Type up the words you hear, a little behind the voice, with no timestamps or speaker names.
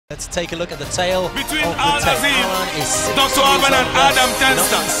Let's take a look at the tail between of the tail. Dr. Urban and Adam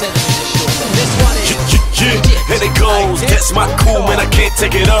Tenster. This one is here it goes, that's my cool, man, I can't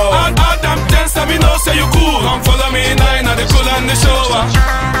take it all. Adam Tenster, me know say you cool. Come follow me nine at the cool and the shower.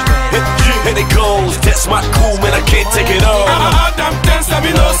 Here it goes, that's my cool, man, I can't take it all. Adam Tenster,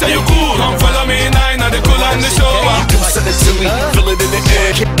 me know say you cool. Come follow me nine at the cool and the shower. Do something to me, feel it in the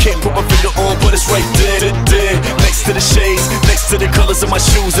air. Can't put my finger on, but it's right there, there. Next to the shades, next to the colors of my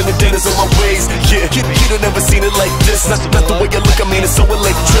shoes and the denters on my ways. Yeah, you'd never seen it like this. Not the way you look, I mean it's so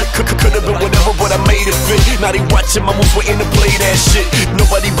electric. Could've been whatever, but I made it fit. Now they watching my moves, waiting to play that shit.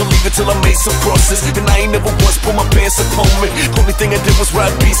 Nobody believed it till I made some crosses, and I ain't never once put my pants up on me. Only thing I did was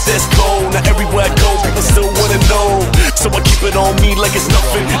ride beats that's cold. Now everywhere I go, people still wanna know, so I keep it on me like it's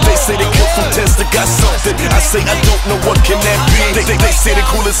nothing. They say they come from Tesla, got something. I say I don't know, what can that be? They say the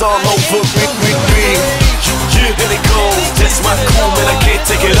cool is all over me. Yeah, there it goes, that's my cool, man, I can't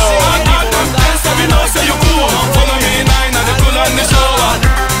take it all. Adam Tenster, me know say you cool. Come follow me nine at the cool and the shower.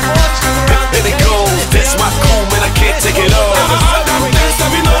 There it goes, that's my cool, man, I can't take it all. Adam Tenster,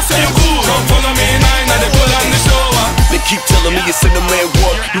 me know say you cool. Come follow me nine at the cool and the shower. They keep telling me it's in the man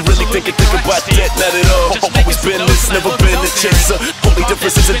walk. You really think about that? Not at all. Always been this, never been a chaser. Only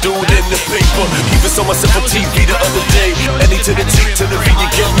difference is a dude in the paper. Even saw myself on TV the other day. Any to the T to the V, you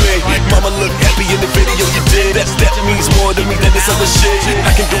get me. Mama look happy in the video you did. That means more to me than this other shit.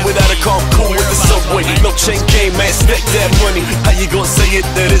 I can do without a car, I'm cool with the subway. No chain game, man, stack that money. How you gonna say it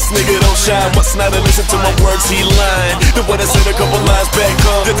that this nigga don't shine? Must not have listened to my words, he lying. The one I said a couple lines back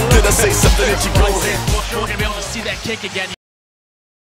home. Did I say something that you go ahead? We're gonna be able to see that kick again.